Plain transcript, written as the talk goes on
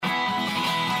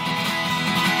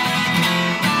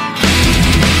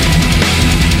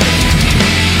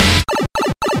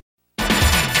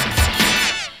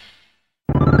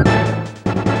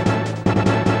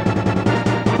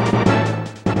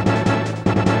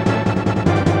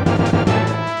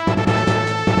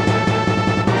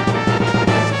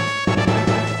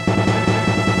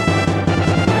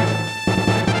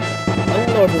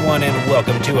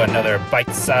welcome to another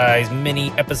bite-sized mini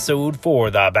episode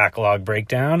for the Backlog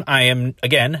Breakdown. I am,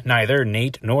 again, neither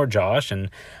Nate nor Josh,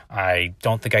 and I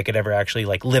don't think I could ever actually,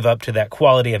 live up to that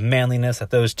quality of manliness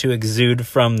that those two exude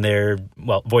from their,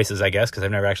 voices, I guess, because I've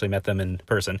never actually met them in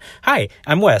person. Hi,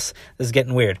 I'm Wes. This is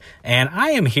getting weird, and I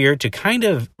am here to kind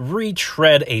of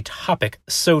retread a topic,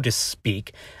 so to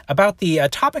speak, about the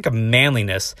topic of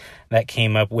manliness that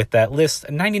came up with that list,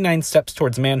 99 Steps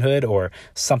Towards Manhood, or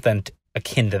something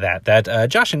akin to that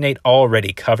Josh and Nate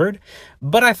already covered,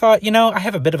 but I thought, I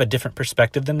have a bit of a different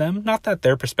perspective than them. Not that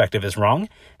their perspective is wrong,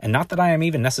 and not that I am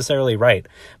even necessarily right,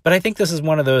 but I think this is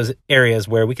one of those areas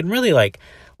where we can really,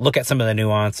 look at some of the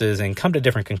nuances and come to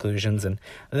different conclusions, and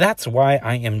that's why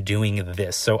I am doing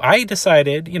this. So I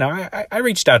decided, I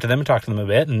reached out to them and talked to them a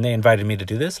bit, and they invited me to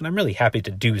do this, and I'm really happy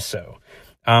to do so.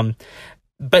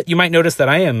 But you might notice that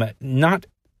I am not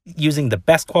using the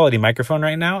best quality microphone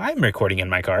right now. I'm recording in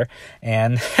my car,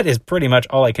 and that is pretty much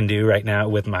all I can do right now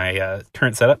with my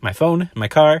current setup, my phone, my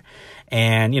car,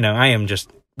 and, I am just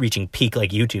reaching peak,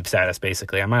 YouTube status,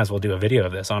 basically. I might as well do a video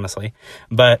of this, honestly.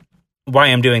 But why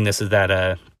I'm doing this is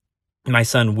that my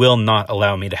son will not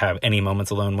allow me to have any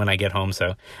moments alone when I get home,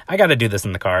 so I got to do this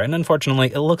in the car, and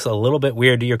unfortunately, it looks a little bit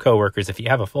weird to your coworkers if you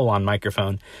have a full-on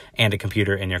microphone and a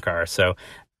computer in your car, so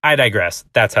I digress.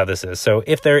 That's how this is. So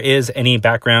if there is any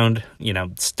background,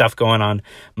 stuff going on,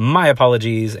 my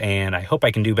apologies, and I hope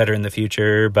I can do better in the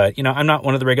future. But, I'm not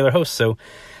one of the regular hosts, so,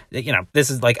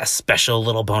 this is a special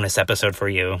little bonus episode for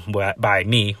you by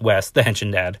me, Wes, the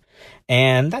Henshin Dad.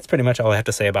 And that's pretty much all I have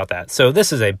to say about that. So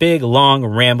this is a big, long,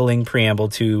 rambling preamble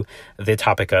to the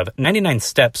topic of 99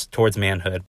 Steps Towards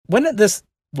Manhood. When this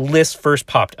list first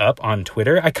popped up on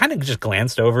Twitter, I kind of just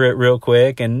glanced over it real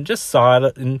quick and just saw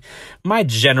it, and my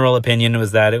general opinion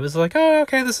was that it was oh,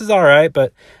 okay, this is all right,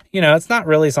 but it's not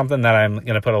really something that I'm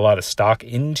going to put a lot of stock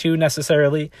into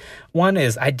necessarily. One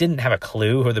is I didn't have a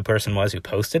clue who the person was who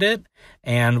posted it,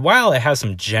 and while it has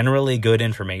some generally good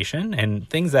information and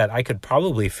things that I could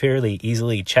probably fairly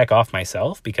easily check off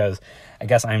myself, because I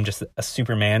guess I'm just a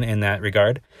Superman in that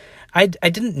regard, I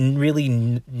didn't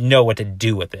really know what to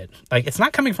do with it. It's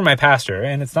not coming from my pastor,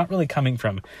 and it's not really coming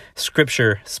from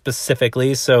scripture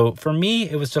specifically. So for me,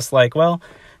 it was just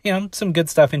some good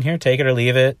stuff in here, take it or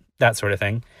leave it, that sort of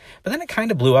thing. But then it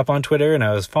kind of blew up on Twitter, and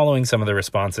I was following some of the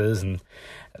responses and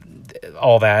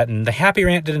all that. And the Happy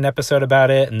Rant did an episode about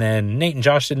it, and then Nate and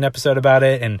Josh did an episode about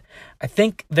it. And I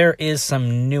think there is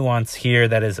some nuance here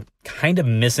that is kind of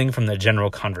missing from the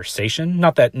general conversation.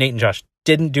 Not that Nate and Josh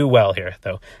didn't do well here,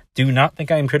 though. Do not think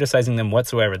I am criticizing them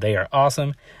whatsoever. They are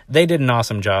awesome. They did an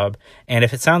awesome job. And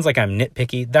if it sounds like I'm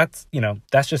nitpicky, that's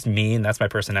just me, and that's my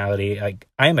personality.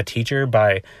 I am a teacher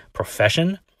by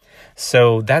profession.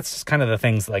 So that's kind of the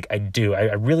things I do.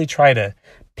 I really try to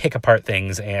pick apart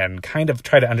things and kind of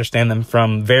try to understand them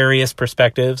from various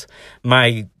perspectives.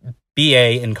 My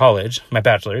BA in college, my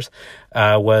bachelor's,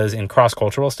 was in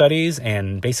cross-cultural studies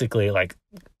and basically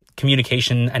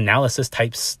communication analysis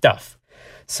type stuff.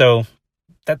 So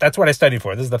that's what I studied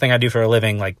for. This is the thing I do for a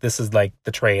living. This is the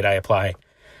trade I apply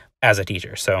as a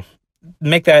teacher. So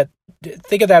think of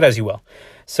that as you will.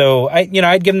 So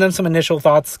I'd given them some initial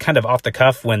thoughts kind of off the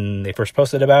cuff when they first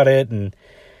posted about it. And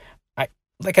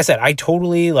like I said, I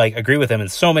totally agree with them in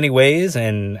so many ways.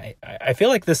 And I feel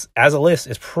like this as a list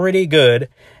is pretty good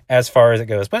as far as it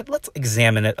goes, but let's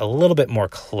examine it a little bit more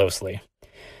closely.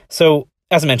 So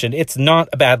as I mentioned, it's not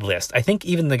a bad list. I think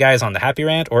even the guys on the Happy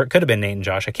Rant, or it could have been Nate and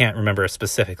Josh, I can't remember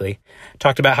specifically,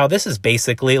 talked about how this is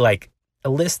basically a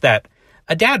list that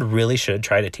a dad really should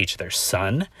try to teach their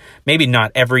son. Maybe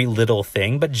not every little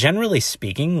thing, but generally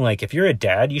speaking, if you're a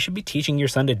dad, you should be teaching your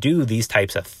son to do these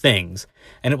types of things.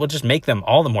 And it will just make them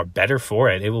all the more better for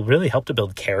it. It will really help to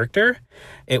build character.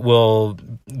 It will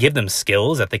give them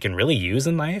skills that they can really use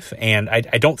in life. And I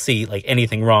don't see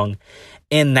anything wrong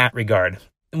in that regard.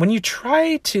 When you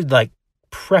try to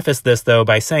preface this though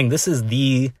by saying this is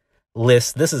the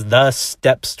list, this is the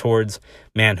steps towards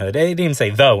manhood. It didn't even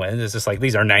say though, it's just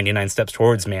these are 99 steps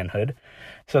towards manhood.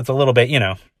 So it's a little bit,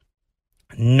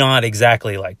 not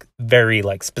exactly very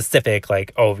specific,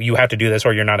 oh, you have to do this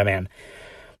or you're not a man.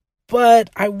 But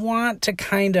I want to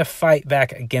kind of fight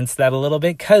back against that a little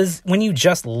bit, because when you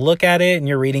just look at it and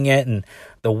you're reading it and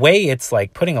the way it's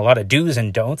putting a lot of do's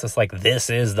and don'ts, it's this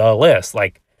is the list.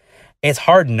 It's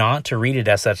hard not to read it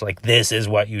as such, this is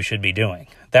what you should be doing.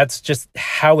 That's just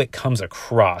how it comes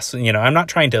across. I'm not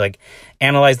trying to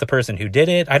analyze the person who did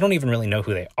it. I don't even really know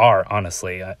who they are,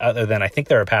 honestly, other than I think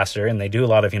they're a pastor and they do a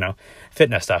lot of,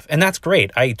 fitness stuff. And that's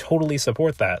great. I totally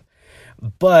support that.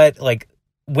 But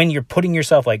when you're putting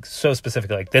yourself so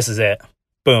specific, this is it,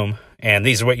 boom, and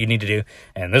these are what you need to do,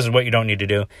 and this is what you don't need to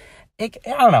do. I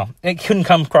don't know. It can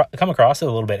come across as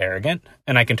a little bit arrogant,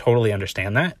 and I can totally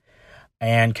understand that.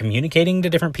 And communicating to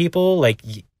different people, like,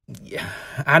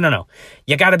 I don't know.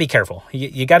 You got to be careful.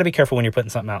 You got to be careful when you're putting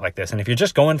something out like this. And if you're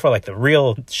just going for like the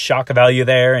real shock value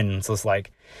there and it's just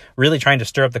like really trying to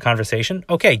stir up the conversation,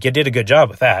 okay, you did a good job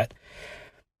with that.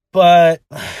 But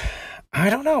I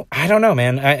don't know,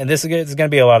 man. This is going to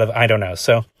be a lot of I don't know.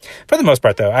 So for the most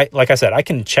part, though, like I said, I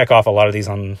can check off a lot of these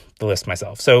on the list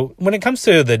myself. So when it comes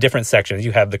to the different sections,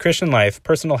 you have the Christian life,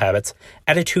 personal habits,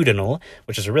 attitudinal,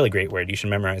 which is a really great word. You should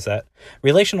memorize that.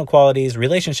 Relational qualities,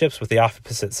 relationships with the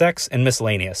opposite sex, and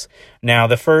miscellaneous. Now,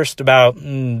 the first about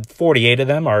 48 of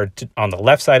them are on the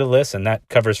left side of the list, and that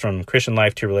covers from Christian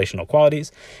life to relational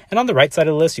qualities. And on the right side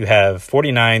of the list, you have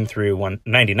 49 through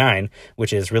 199,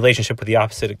 which is relationship with the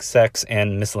opposite sex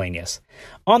and miscellaneous.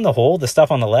 On the whole, the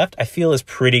stuff on the left I feel is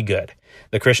pretty good.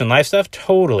 The Christian life stuff,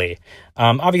 totally.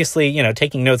 Obviously,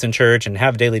 taking notes in church and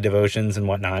have daily devotions and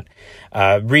whatnot.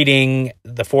 Reading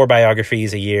the 4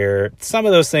 biographies a year. Some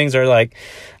of those things are like,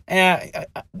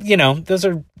 those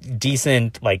are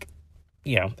decent, like,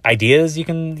 ideas you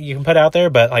can put out there.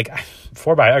 But like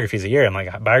 4 biographies a year, I'm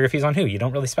like, biographies on who? You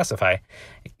don't really specify.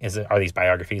 Are these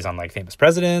biographies on like famous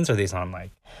presidents? Are these on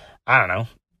like, I don't know,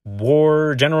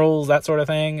 war generals, that sort of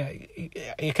thing?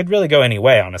 It could really go any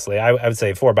way, honestly. I would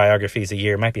say 4 biographies a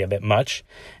year might be a bit much,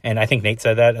 and I think Nate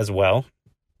said that as well.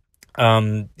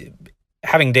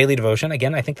 Having daily devotion,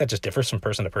 again, I think that just differs from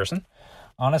person to person,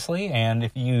 honestly, and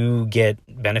if you get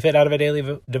benefit out of a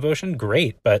daily devotion,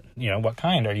 great, but what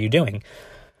kind are you doing?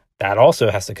 That also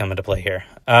has to come into play here.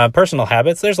 Personal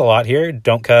habits, there's a lot here.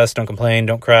 Don't cuss, don't complain,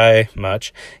 don't cry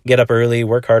much. Get up early,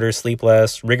 work harder, sleep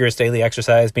less, rigorous daily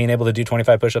exercise, being able to do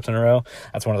 25 push-ups in a row.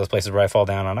 That's one of those places where I fall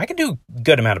down on. I can do a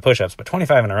good amount of push-ups, but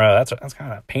 25 in a row, that's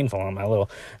kind of painful on my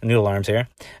little noodle arms here.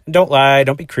 Don't lie,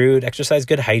 don't be crude, exercise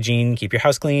good hygiene, keep your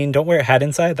house clean, don't wear a hat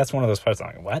inside. That's one of those parts I'm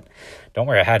like, what? Don't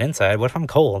wear a hat inside? What if I'm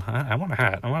cold? I want a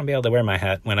hat. I want to be able to wear my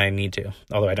hat when I need to.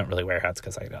 Although I don't really wear hats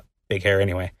because I got big hair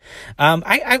anyway.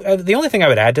 The only thing I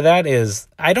would add to that is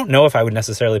I don't know if I would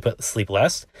necessarily put sleep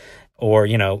less or,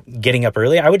 getting up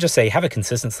early. I would just say have a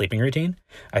consistent sleeping routine.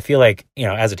 I feel like,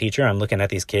 as a teacher, I'm looking at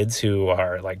these kids who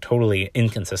are like totally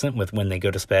inconsistent with when they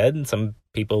go to bed. And some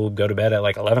people go to bed at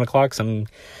like 11 o'clock. Some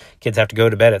kids have to go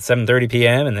to bed at 7:30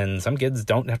 p.m. And then some kids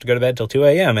don't have to go to bed till 2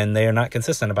 a.m. and they are not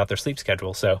consistent about their sleep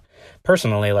schedule. So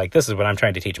personally, like this is what I'm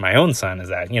trying to teach my own son is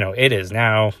that, it is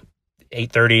now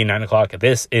 8:30, 9 o'clock.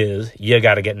 You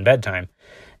got to get in bedtime.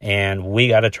 And we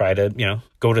got to try to,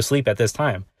 go to sleep at this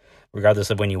time, regardless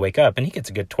of when you wake up. And he gets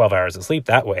a good 12 hours of sleep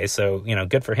that way. So,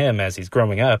 good for him as he's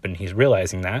growing up and he's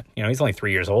realizing that, he's only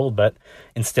 3 years old, but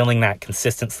instilling that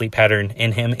consistent sleep pattern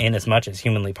in him in as much as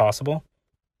humanly possible.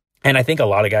 And I think a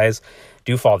lot of guys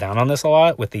do fall down on this a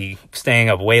lot with the staying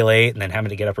up way late and then having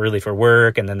to get up early for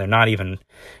work. And then they're not even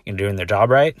doing their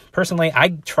job right. Personally, I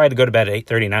try to go to bed at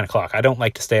 8:30, 9 o'clock. I don't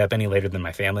like to stay up any later than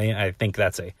my family. I think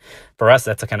for us,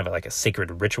 that's a kind of like a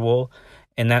sacred ritual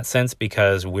in that sense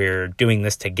because we're doing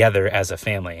this together as a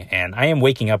family. And I am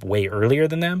waking up way earlier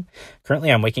than them.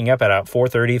 Currently, I'm waking up at about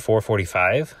 4:30,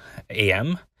 4:45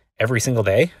 a.m. every single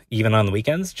day, even on the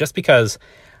weekends, just because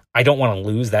I don't want to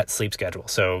lose that sleep schedule.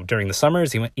 So during the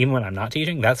summers, even when I'm not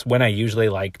teaching, that's when I usually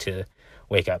like to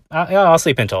wake up. I'll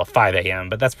sleep until 5 a.m.,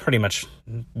 but that's pretty much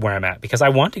where I'm at because I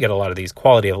want to get a lot of these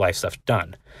quality of life stuff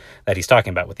done that he's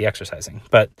talking about with the exercising.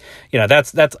 But,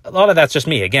 that's a lot of that's just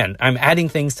me. Again, I'm adding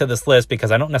things to this list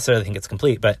because I don't necessarily think it's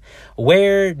complete, but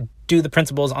where do the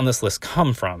principles on this list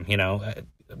come from? You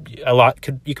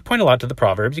could point a lot to the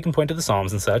Proverbs, you can point to the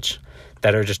Psalms and such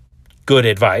that are just good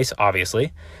advice,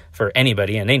 obviously, for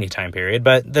anybody in any time period,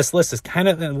 but this list is kind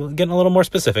of getting a little more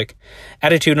specific.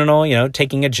 Attitudinal,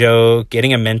 taking a joke,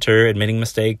 getting a mentor, admitting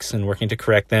mistakes and working to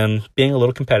correct them, being a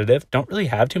little competitive. Don't really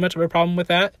have too much of a problem with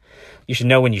that. You should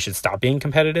know when you should stop being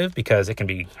competitive because it can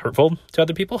be hurtful to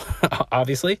other people,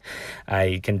 obviously.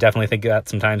 I can definitely think of that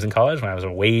sometimes in college when I was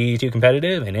way too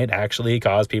competitive and it actually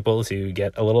caused people to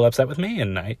get a little upset with me,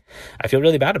 and I feel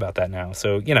really bad about that now.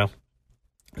 So,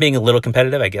 being a little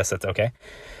competitive, I guess that's okay.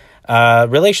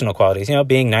 Relational qualities,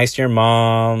 being nice to your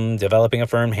mom, developing a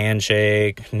firm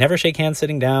handshake, never shake hands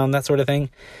sitting down, that sort of thing.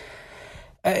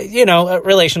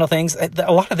 Relational things.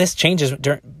 A lot of this changes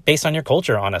based on your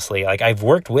culture, honestly. Like I've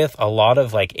worked with a lot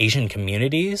of like Asian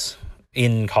communities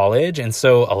in college. And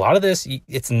so a lot of this,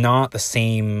 it's not the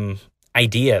same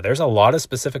idea. There's a lot of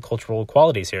specific cultural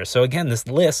qualities here. So again, this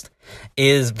list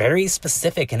is very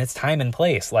specific in its time and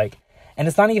place. And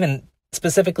it's not even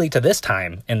specifically to this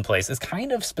time and place is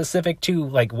kind of specific to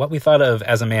like what we thought of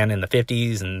as a man in the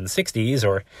 50s and 60s,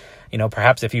 or,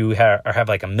 perhaps if you have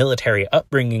like a military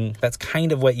upbringing, that's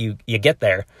kind of what you get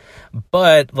there.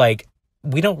 But like,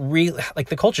 we don't really, like,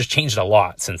 the culture's changed a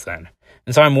lot since then.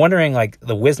 And so I'm wondering, like,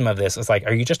 the wisdom of this is like,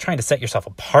 are you just trying to set yourself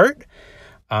apart?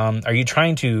 Are you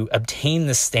trying to obtain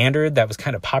the standard that was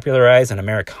kind of popularized in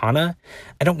Americana?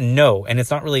 I don't know. And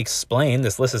it's not really explained.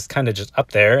 This list is kind of just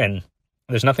up there, and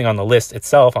there's nothing on the list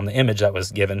itself, on the image that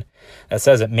was given, that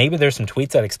says it. Maybe there's some tweets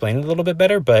that explain it a little bit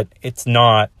better, but it's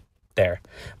not there.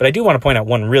 But I do want to point out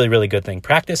one really, really good thing.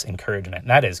 Practice encouragement.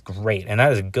 That is great. And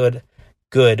that is a good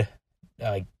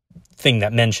thing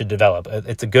that men should develop.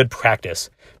 It's a good practice,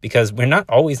 because we're not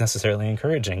always necessarily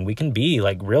encouraging. We can be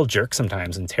like real jerks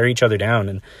sometimes and tear each other down.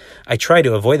 And I try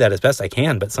to avoid that as best I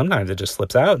can, but sometimes it just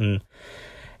slips out, and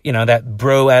that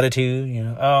bro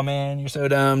attitude, oh man, you're so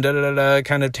dumb,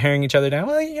 kind of tearing each other down.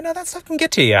 Well, that stuff can get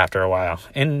to you after a while.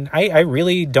 And I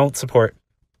really don't support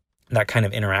that kind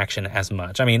of interaction as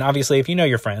much. I mean, obviously, if you know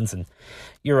your friends and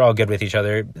you're all good with each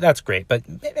other, that's great, but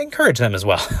encourage them as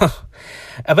well.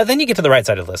 But then you get to the right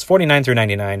side of the list, 49 through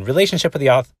 99, relationship with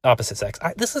the opposite sex.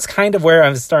 This is kind of where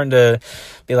I'm starting to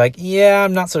be like, yeah,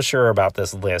 I'm not so sure about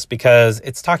this list, because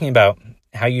it's talking about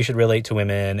how you should relate to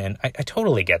women. And I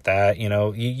totally get that.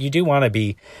 You do want to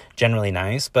be generally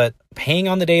nice, but paying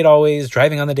on the date always,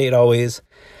 driving on the date always.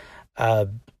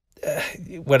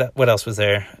 What else was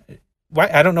there? Why,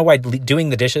 I don't know why doing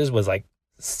the dishes was like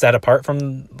set apart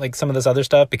from like some of this other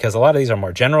stuff, because a lot of these are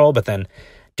more general, but then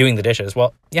doing the dishes,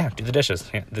 well, yeah, do the dishes.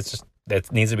 Yeah,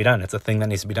 that needs to be done. It's a thing that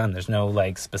needs to be done. There's no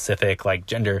like specific like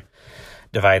gender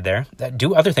divide there.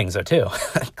 Do other things though too.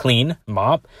 Clean,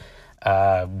 mop,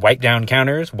 wipe down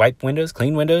counters, wipe windows,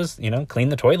 clean clean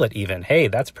the toilet even. Hey,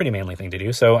 that's a pretty manly thing to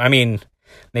do. So, I mean,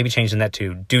 maybe changing that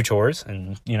to do chores,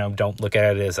 and, don't look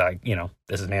at it as like,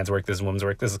 this is man's work, this is woman's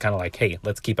work. This is kind of like, hey,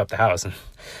 let's keep up the house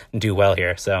and do well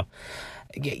here. So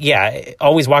yeah,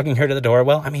 always walking her to the door.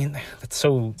 Well, I mean, that's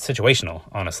so situational,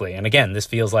 honestly. And again, this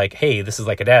feels like, hey, this is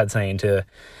like a dad saying to,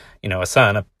 a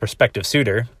son, a prospective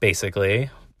suitor, basically,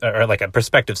 or like a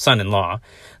prospective son-in-law.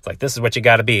 It's like, this is what you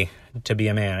got to be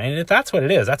a man. And if that's what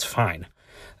it is, that's fine.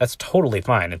 That's totally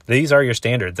fine. If these are your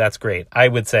standards, that's great. I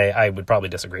would say I would probably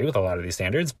disagree with a lot of these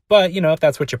standards, but if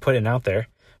that's what you're putting out there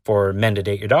for men to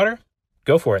date your daughter,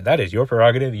 go for it. That is your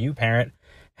prerogative. You parent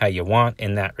how you want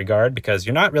in that regard, because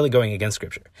you're not really going against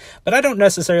Scripture. But I don't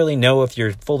necessarily know if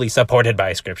you're fully supported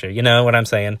by Scripture. You know what I'm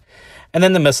saying? And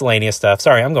then the miscellaneous stuff.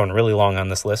 Sorry, I'm going really long on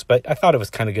this list, but I thought it was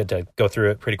kind of good to go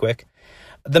through it pretty quick.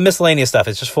 The miscellaneous stuff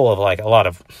is just full of like a lot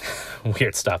of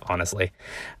weird stuff, honestly.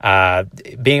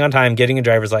 Being on time, getting a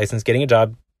driver's license, getting a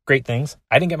job, great things.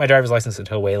 I didn't get my driver's license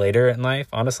until way later in life,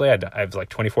 honestly. I was like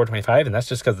 24, 25, and that's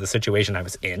just because of the situation I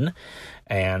was in.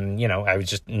 And, I was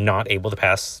just not able to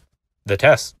pass the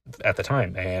test at the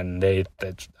time. And I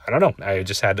don't know, I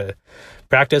just had to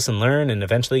practice and learn and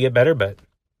eventually get better, but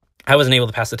I wasn't able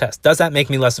to pass the test. Does that make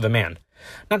me less of a man?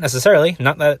 Not necessarily.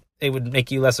 Not that it would make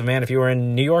you less of a man if you were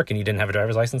in New York and you didn't have a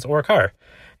driver's license or a car,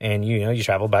 and you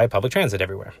travel by public transit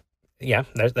everywhere. Yeah,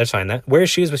 that's fine. That wear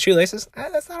shoes with shoelaces,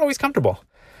 that's not always comfortable.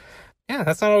 Yeah,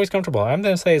 that's not always comfortable. I'm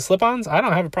going to say slip-ons. I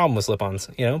don't have a problem with slip-ons,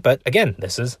 but again,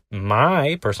 this is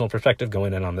my personal perspective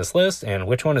going in on this list, and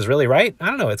which one is really right? I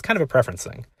don't know. It's kind of a preference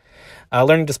thing.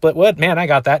 Learning to split wood, man, I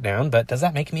got that down, but does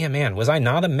that make me a man? Was I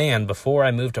not a man before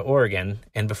I moved to Oregon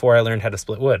and before I learned how to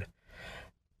split wood?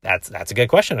 That's a good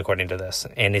question, according to this.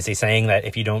 And is he saying that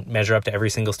if you don't measure up to every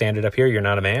single standard up here, you're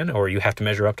not a man, or you have to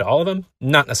measure up to all of them?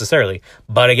 Not necessarily.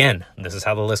 But again, this is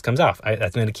how the list comes off.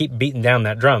 That's going to keep beating down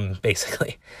that drum,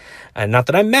 basically. Not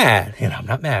that I'm mad. I'm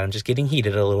not mad. I'm just getting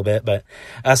heated a little bit. But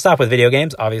stop with video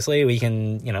games. Obviously, we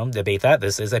can, debate that.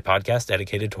 This is a podcast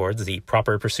dedicated towards the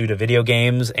proper pursuit of video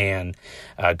games and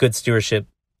good stewardship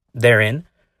therein.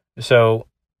 So,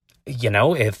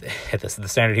 if this is the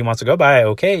standard he wants to go by,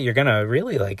 okay, you're going to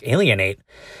really like alienate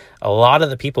a lot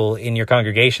of the people in your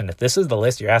congregation. If this is the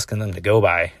list you're asking them to go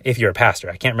by, if you're a pastor,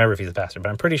 I can't remember if he's a pastor, but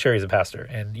I'm pretty sure he's a pastor,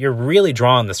 and you're really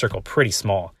drawing the circle pretty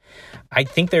small. I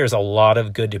think there's a lot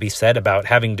of good to be said about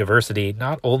having diversity,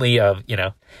 not only of,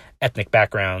 ethnic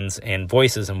backgrounds and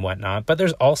voices and whatnot, but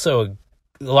there's also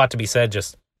a lot to be said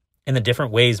just in the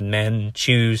different ways men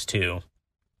choose to,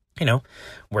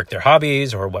 work their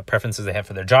hobbies or what preferences they have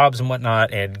for their jobs and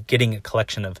whatnot, and getting a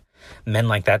collection of men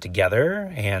like that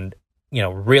together and,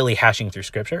 really hashing through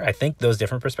Scripture. I think those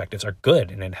different perspectives are good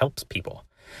and it helps people.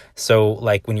 So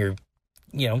like when you're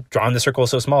drawing the circle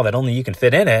so small that only you can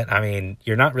fit in it, I mean,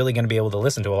 you're not really going to be able to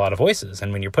listen to a lot of voices.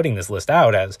 And when you're putting this list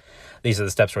out as these are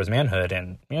the steps towards manhood,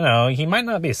 and, he might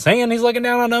not be saying he's looking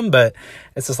down on them, but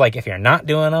it's just like, if you're not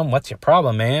doing them, what's your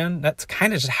problem, man? That's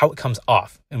kind of just how it comes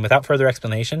off. And without further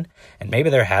explanation, and maybe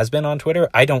there has been on Twitter,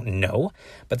 I don't know,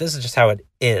 but this is just how it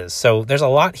is. So there's a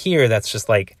lot here that's just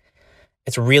like,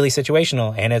 it's really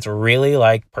situational, and it's really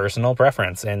like personal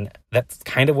preference. And that's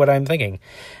kind of what I'm thinking.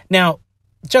 Now,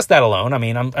 just that alone, I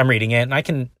mean, I'm reading it, and I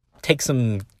can take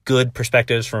some good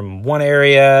perspectives from one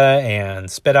area and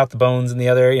spit out the bones in the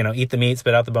other, eat the meat,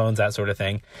 spit out the bones, that sort of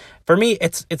thing. For me,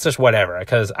 it's just whatever,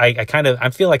 because I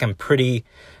feel like I'm pretty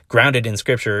grounded in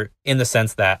scripture in the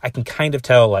sense that I can kind of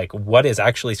tell like what is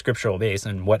actually scriptural based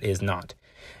and what is not.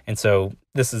 And so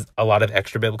this is a lot of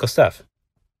extra biblical stuff.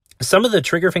 Some of the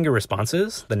trigger finger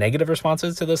responses, the negative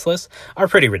responses to this list, are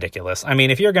pretty ridiculous. I mean,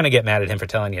 if you're going to get mad at him for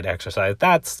telling you to exercise,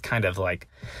 that's kind of like,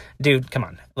 dude, come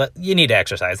on. You need to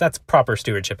exercise. That's proper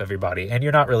stewardship of your body. And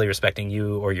you're not really respecting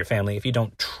you or your family if you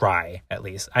don't try, at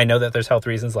least. I know that there's health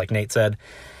reasons, like Nate said.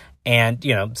 And,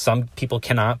 some people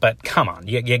cannot. But come on,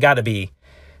 you got to be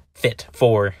fit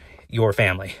for your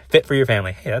family. Fit for your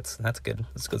family. Hey, that's good.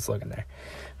 That's a good slogan there.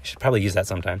 I should probably use that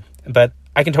sometime. But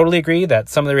I can totally agree that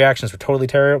some of the reactions were totally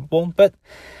terrible, but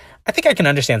I think I can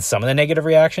understand some of the negative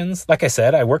reactions. Like I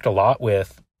said, I worked a lot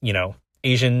with,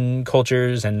 Asian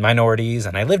cultures and minorities,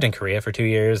 and I lived in Korea for 2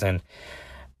 years, and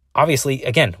obviously,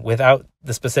 again, without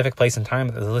the specific place and time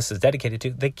that the list is dedicated to,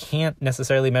 they can't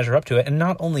necessarily measure up to it. And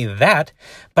not only that,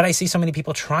 but I see so many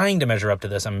people trying to measure up to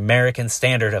this American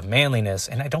standard of manliness,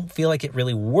 and I don't feel like it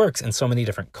really works in so many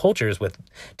different cultures with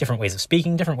different ways of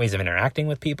speaking, different ways of interacting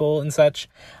with people and such,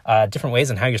 different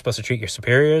ways in how you're supposed to treat your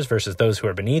superiors versus those who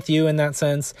are beneath you in that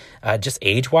sense, just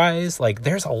age-wise. Like,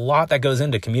 there's a lot that goes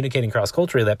into communicating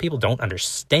cross-culturally that people don't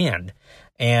understand.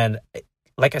 And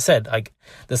like I said, like,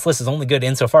 this list is only good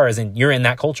insofar as you're in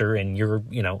that culture and you're,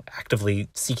 actively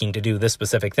seeking to do this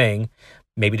specific thing,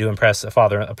 maybe to impress a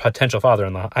potential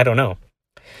father-in-law. I don't know.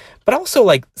 But also,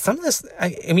 like, some of this,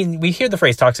 I mean, we hear the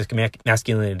phrase toxic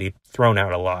masculinity thrown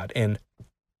out a lot. And,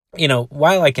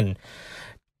 while I can,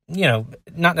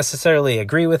 not necessarily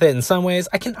agree with it in some ways,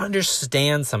 I can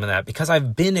understand some of that because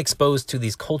I've been exposed to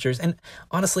these cultures. And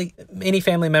honestly, many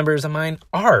family members of mine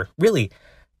are really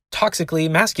toxically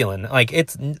masculine. Like,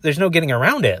 there's no getting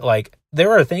around it. Like,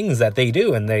 there are things that they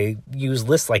do, and they use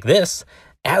lists like this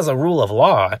as a rule of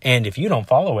law. And if you don't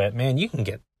follow it, man, you can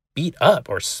get beat up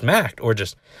or smacked or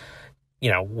just,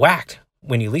 whacked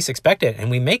when you least expect it. And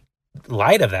we make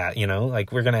light of that,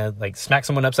 like, we're gonna like smack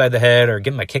someone upside the head or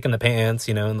give them a kick in the pants,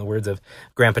 in the words of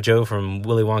Grandpa Joe from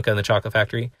Willy Wonka and the Chocolate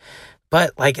Factory.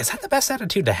 But, like, is that the best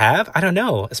attitude to have? I don't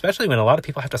know, especially when a lot of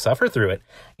people have to suffer through it.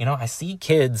 I see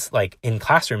kids, like, in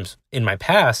classrooms in my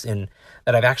past and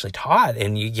that I've actually taught,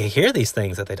 and you hear these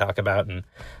things that they talk about, and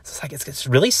it's just like, it's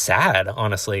really sad,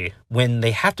 honestly, when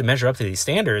they have to measure up to these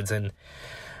standards. And,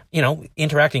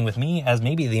 interacting with me as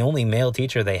maybe the only male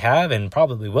teacher they have and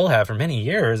probably will have for many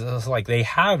years, it's like they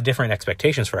have different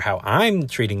expectations for how I'm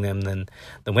treating them than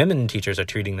the women teachers are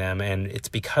treating them. And it's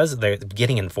because they're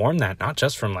getting informed that not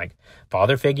just from like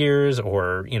father figures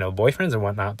or, boyfriends and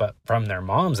whatnot, but from their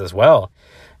moms as well.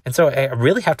 And so I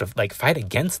really have to like fight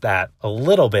against that a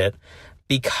little bit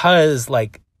because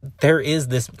like there is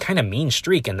this kind of mean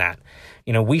streak in that.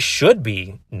 We should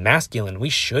be masculine, we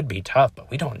should be tough, but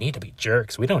we don't need to be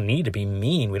jerks. We don't need to be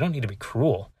mean. We don't need to be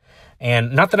cruel.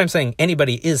 And not that I'm saying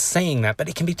anybody is saying that, but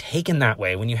it can be taken that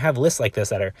way when you have lists like this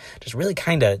that are just really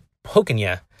kind of poking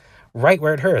you right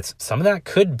where it hurts. Some of that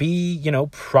could be,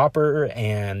 proper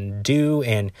and due,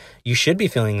 and you should be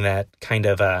feeling that kind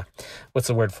of, what's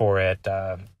the word for it?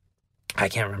 I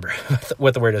can't remember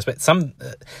what the word is, but some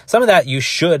of that you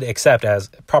should accept as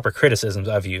proper criticisms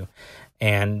of you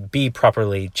and be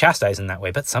properly chastised in that way.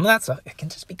 But some of that stuff, it can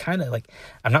just be kind of like,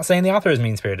 I'm not saying the author is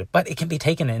mean-spirited, but it can be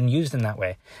taken and used in that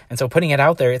way. And so putting it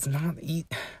out there, it's not, you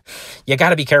got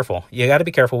to be careful. You got to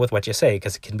be careful with what you say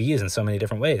because it can be used in so many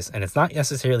different ways. And it's not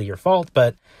necessarily your fault,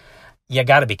 but you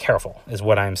got to be careful is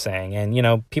what I'm saying.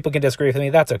 And, people can disagree with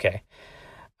me. That's okay.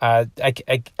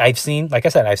 I've seen, like I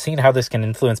said, I've seen how this can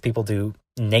influence people to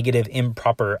negative,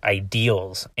 improper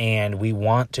ideals. And we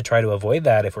want to try to avoid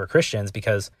that if we're Christians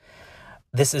because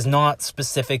this is not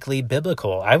specifically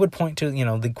biblical. I would point to,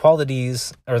 the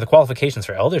qualities or the qualifications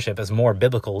for eldership as more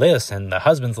biblical lists, and the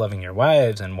husbands loving your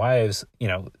wives and wives,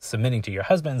 submitting to your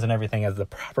husbands and everything as the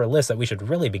proper list that we should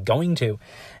really be going to.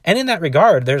 And in that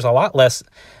regard, there's a lot less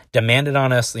demanded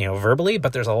on us, verbally,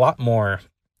 but there's a lot more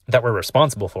that we're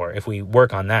responsible for if we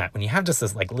work on that. When you have just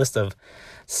this like list of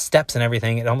steps and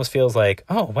everything, it almost feels like,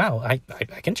 oh, wow, I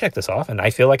can check this off, and I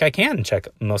feel like I can check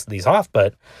most of these off,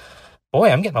 but boy,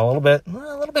 I'm getting a little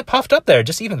bit puffed up there.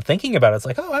 Just even thinking about it, it's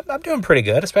like, oh, I'm doing pretty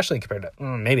good, especially compared to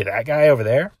maybe that guy over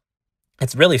there.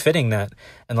 It's really fitting that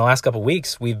in the last couple of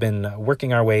weeks, we've been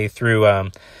working our way through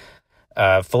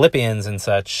Philippians and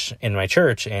such in my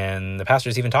church, and the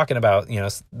pastor's even talking about,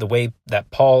 the way that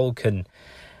Paul could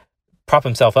prop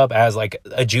himself up as like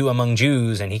a Jew among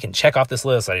Jews, and he can check off this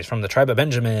list that he's from the tribe of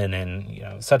Benjamin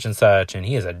and such and such, and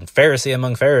he is a Pharisee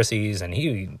among Pharisees, and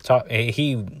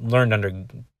he learned under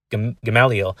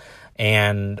Gamaliel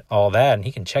and all that, and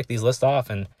he can check these lists off.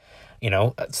 And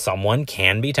someone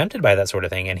can be tempted by that sort of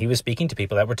thing, and he was speaking to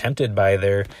people that were tempted by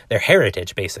their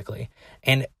heritage, basically.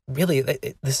 And really,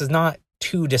 this is not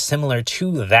too dissimilar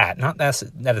to that. Not that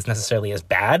it's necessarily as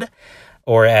bad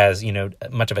or as,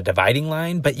 much of a dividing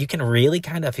line, but you can really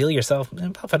kind of feel yourself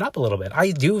puffing up a little bit.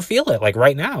 I do feel it, like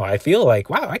right now. I feel like,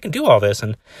 wow, I can do all this,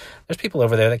 and there's people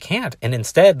over there that can't. And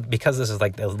instead, because this is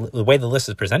like the way the list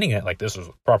is presenting it, like this is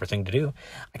a proper thing to do,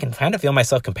 I can kind of feel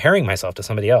myself comparing myself to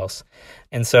somebody else.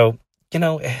 And so,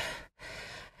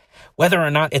 whether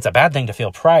or not it's a bad thing to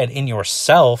feel pride in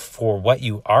yourself for what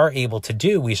you are able to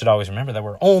do, we should always remember that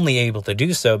we're only able to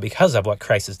do so because of what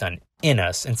Christ has done in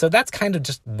us. And so that's kind of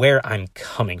just where I'm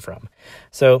coming from.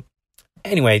 So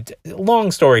anyway,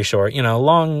 long story short,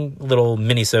 long little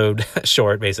mini-sode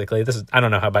short, basically. I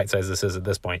don't know how bite-sized this is at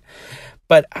this point,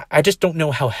 but I just don't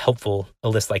know how helpful a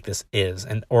list like this is,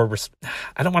 I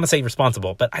don't want to say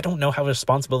responsible, but I don't know how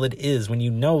responsible it is when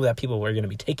you know that people are going to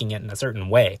be taking it in a certain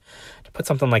way to put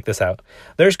something like this out.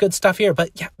 There's good stuff here,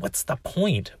 but yeah, what's the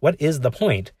point? What is the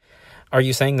point? Are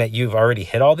you saying that you've already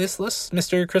hit all these lists,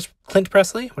 Mr. Clint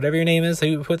Presley, whatever your name is,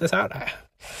 who put this out?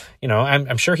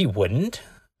 I'm sure he wouldn't.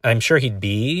 I'm sure he'd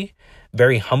be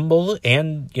very humble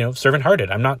and,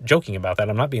 servant-hearted. I'm not joking about that.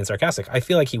 I'm not being sarcastic. I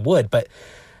feel like he would, but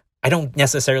I don't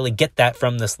necessarily get that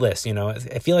from this list.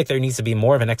 I feel like there needs to be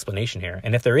more of an explanation here.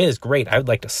 And if there is, great. I would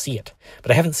like to see it, but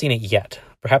I haven't seen it yet.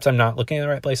 Perhaps I'm not looking in the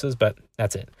right places, but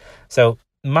that's it. So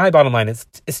my bottom line is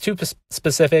it's too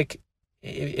specific.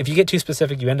 If you get too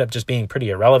specific, you end up just being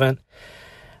pretty irrelevant.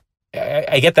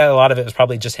 I get that a lot of it was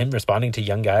probably just him responding to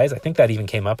young guys. I think that even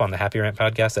came up on the Happy Rant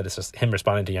podcast, that it's just him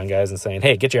responding to young guys and saying,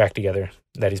 hey, get your act together,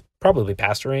 that he's probably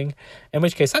pastoring, in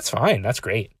which case that's fine. That's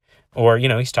great. Or,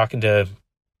 he's talking to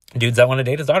dudes that want to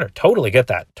date his daughter. Totally get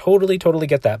that. Totally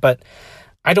get that. But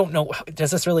I don't know,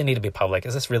 does this really need to be public?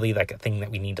 Is this really like a thing that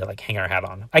we need to like hang our hat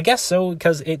on? I guess so,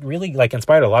 because it really like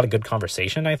inspired a lot of good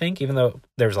conversation, I think, even though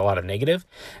there was a lot of negative.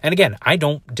 And again, I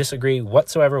don't disagree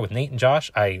whatsoever with Nate and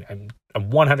Josh. I'm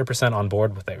 100% on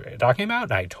board with what they were talking about,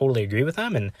 and I totally agree with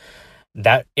them in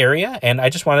that area. And I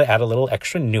just want to add a little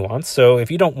extra nuance. So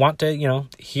if you don't want to,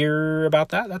 hear about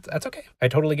that, that's okay. I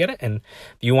totally get it. And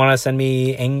if you want to send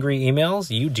me angry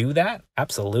emails, you do that.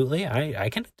 Absolutely. I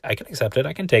can accept it.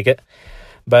 I can take it.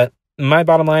 But my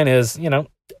bottom line is,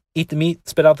 eat the meat,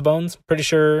 spit out the bones. Pretty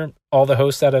sure all the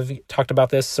hosts that have talked about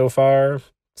this so far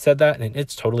said that, and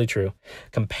it's totally true.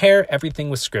 Compare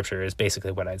everything with Scripture is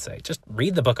basically what I'd say. Just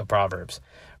read the book of Proverbs,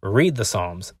 read the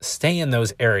Psalms, stay in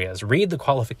those areas, read the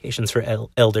qualifications for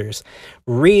elders,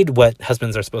 read what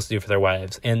husbands are supposed to do for their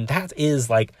wives, and that is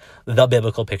like the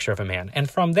biblical picture of a man. And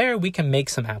from there, we can make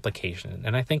some application,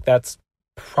 and I think that's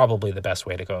probably the best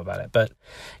way to go about it. But,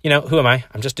 who am I?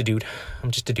 I'm just a dude. A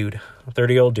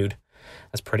 30-year-old dude.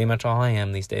 That's pretty much all I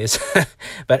am these days.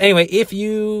 But anyway, if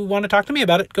you want to talk to me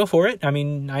about it, go for it. I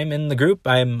mean, I'm in the group.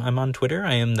 I'm on Twitter.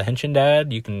 I am the Henshin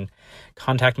Dad. You can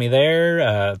contact me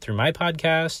there through my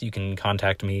podcast. You can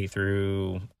contact me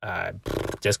through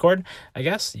Discord, I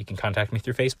guess. You can contact me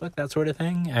through Facebook, that sort of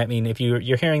thing. I mean, if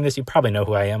you're hearing this, you probably know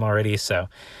who I am already, so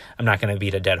I'm not going to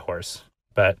beat a dead horse.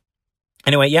 But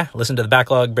anyway, yeah, listen to the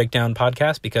Backlog Breakdown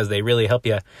podcast, because they really help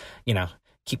you,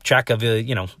 keep track of,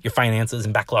 your finances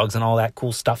and backlogs and all that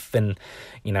cool stuff. And,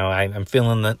 I'm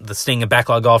feeling the sting of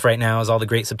backlog golf right now as all the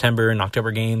great September and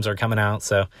October games are coming out.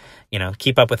 So,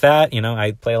 keep up with that.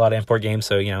 I play a lot of import games.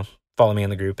 So, follow me in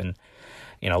the group and,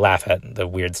 laugh at the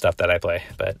weird stuff that I play.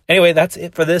 But anyway, that's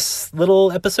it for this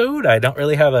little episode. I don't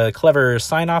really have a clever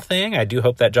sign-off thing. I do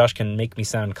hope that Josh can make me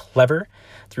sound clever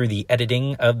through the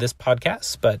editing of this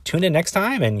podcast. But tune in next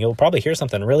time and you'll probably hear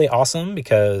something really awesome,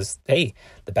 because, hey,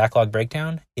 the Backlog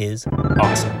Breakdown is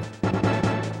awesome.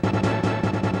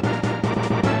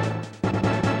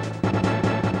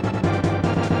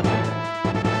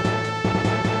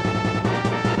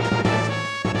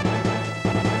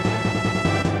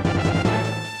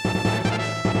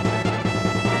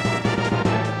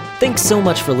 Thanks so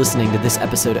much for listening to this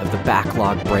episode of The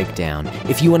Backlog Breakdown.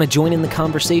 If you want to join in the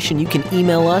conversation, you can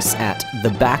email us at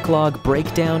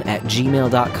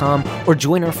thebacklog.breakdown@gmail.com or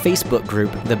join our Facebook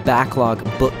group, The Backlog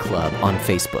Book Club, on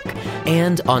Facebook.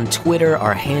 And on Twitter,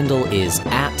 our handle is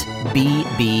at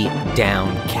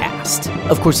BBDownCast.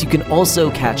 Of course, you can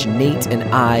also catch Nate and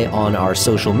I on our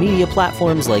social media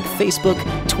platforms like Facebook,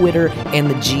 Twitter, and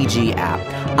the GG app.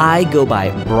 I go by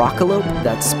Broccolope,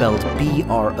 that's spelled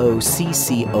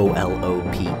BROCCOLOPE,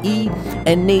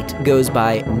 and Nate goes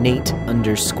by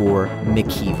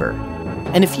Nate_McKeever.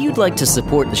 And if you'd like to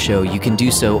support the show, you can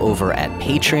do so over at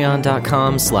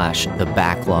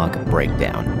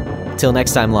patreon.com/thebacklog_breakdown. Till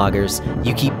next time, loggers,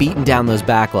 you keep beating down those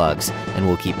backlogs, and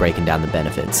we'll keep breaking down the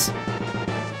benefits.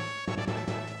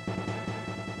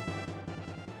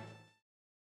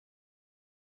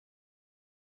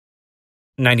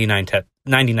 99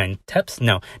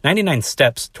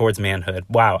 steps towards manhood.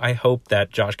 Wow, I hope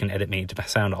that Josh can edit me to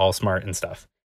sound all smart and stuff.